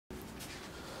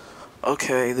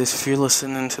Okay, if you're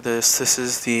listening to this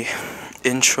is the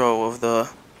intro of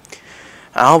the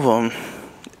album.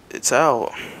 It's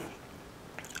out.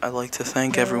 I'd like to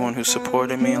thank everyone who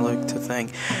supported me. I'd like to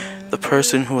thank the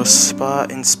person who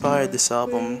inspired this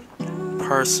album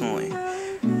personally.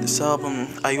 This album,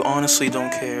 I honestly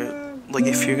don't care. Like,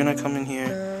 if you're gonna come in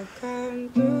here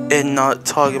and not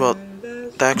talk about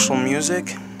the actual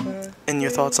music and your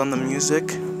thoughts on the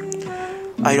music,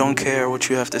 I don't care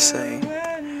what you have to say.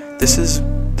 This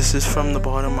is from the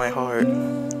bottom of my heart.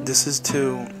 This is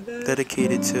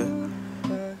dedicated to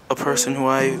a person who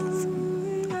I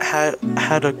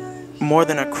had a more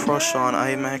than a crush on. I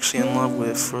am actually in love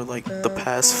with for like the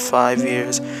past 5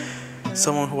 years.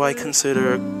 Someone who I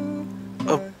consider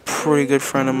a pretty good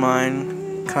friend of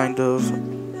mine, kind of.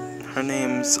 Her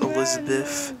name's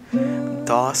Elizabeth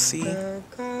Dawsey,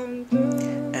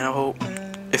 and I hope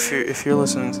if you're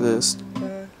listening to this,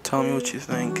 tell me what you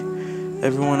think.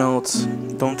 Everyone else,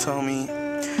 don't tell me,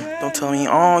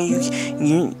 oh,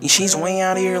 she's way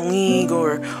out of your league,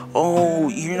 or oh,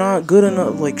 you're not good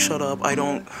enough. Like, shut up. I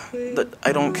don't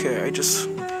care. I just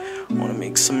want to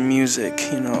make some music,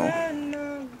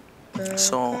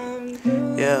 So,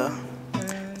 yeah,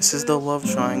 this is the Love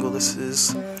Triangle. This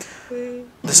is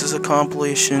a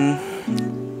compilation,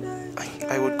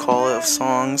 I would call it, of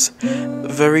songs,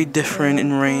 very different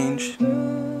in range,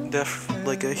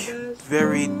 like a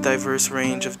very diverse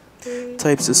range of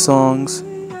types of songs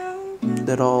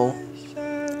that all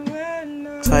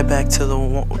tie back to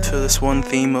this one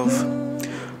theme of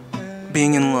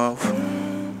being in love.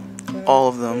 All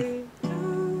of them.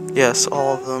 Yes,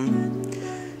 all of them.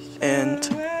 And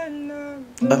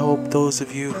I hope those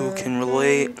of you who can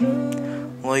relate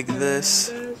like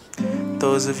this,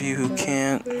 those of you who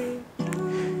can't,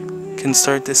 can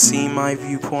start to see my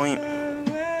viewpoint.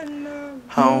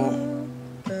 How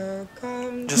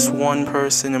just one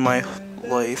person in my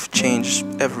life changed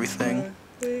everything.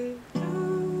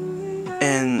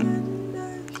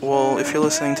 And, well, if you're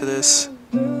listening to this,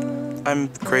 I'm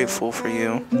grateful for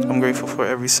you. I'm grateful for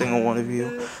every single one of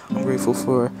you. I'm grateful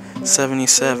for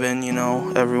 77,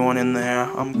 everyone in there.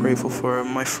 I'm grateful for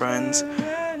my friends.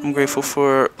 I'm grateful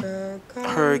for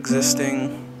her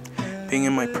existing, being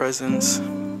in my presence.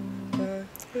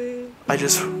 I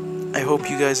hope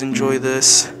you guys enjoy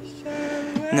this.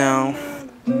 Now,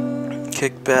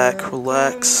 kick back,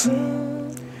 relax,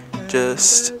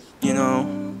 just,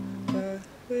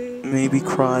 maybe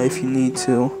cry if you need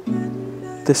to.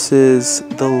 This is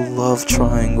the Love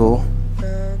Triangle.